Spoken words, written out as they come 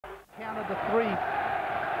Counted the 3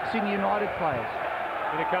 Sydney United players.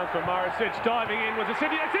 And it comes from Morisic, diving in was a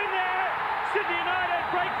Sydney. It's in there! Sydney United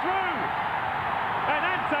break through! And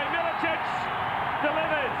Ante Milicic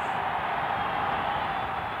delivers!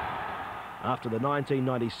 After the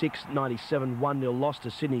 1996-97 1-0 loss to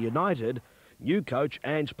Sydney United, new coach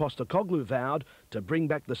Ange Postecoglou vowed to bring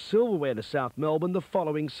back the silverware to South Melbourne the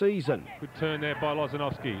following season. Good turn there by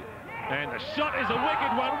Lozanovski. And the shot is a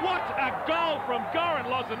wicked one. What a goal from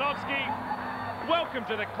Goran Lozanovski. Welcome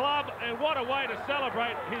to the club, and what a way to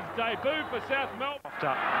celebrate his debut for South Melbourne.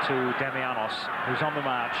 Up to Damianos, who's on the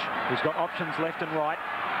march. He's got options left and right.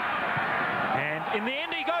 And in the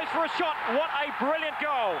end, he goes for a shot. What a brilliant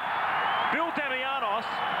goal. Bill Damianos,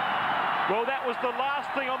 well, that was the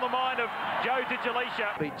last thing on the mind of Joe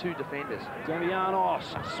DiGiuliscia. Be 2 defenders. Damianos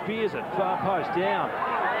spears it, far post down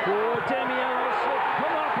for Damianos.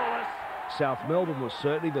 South Melbourne was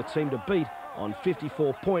certainly the team to beat on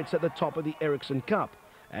 54 points at the top of the Ericsson Cup,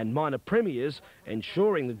 and minor premiers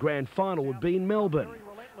ensuring the grand final would be in Melbourne.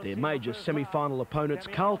 Their major semi-final opponents,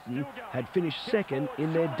 Carlton, had finished second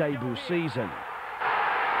in their debut season.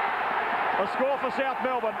 A score for South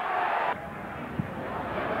Melbourne.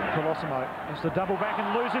 Colosimo has to double back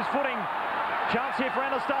and lose his footing. Chance here for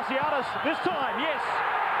Anastasiadis. This time, yes.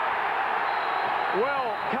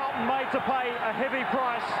 Well, Carlton made to pay a heavy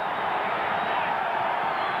price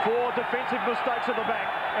for defensive mistakes at the back.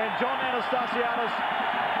 And John Anastasiadis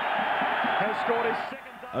has scored his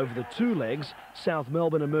second. Over the 2 legs, South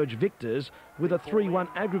Melbourne emerged victors with a 3-1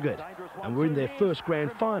 aggregate and were in their first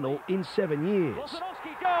grand final in 7 years.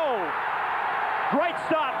 Goal! Great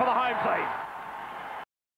start for the home team.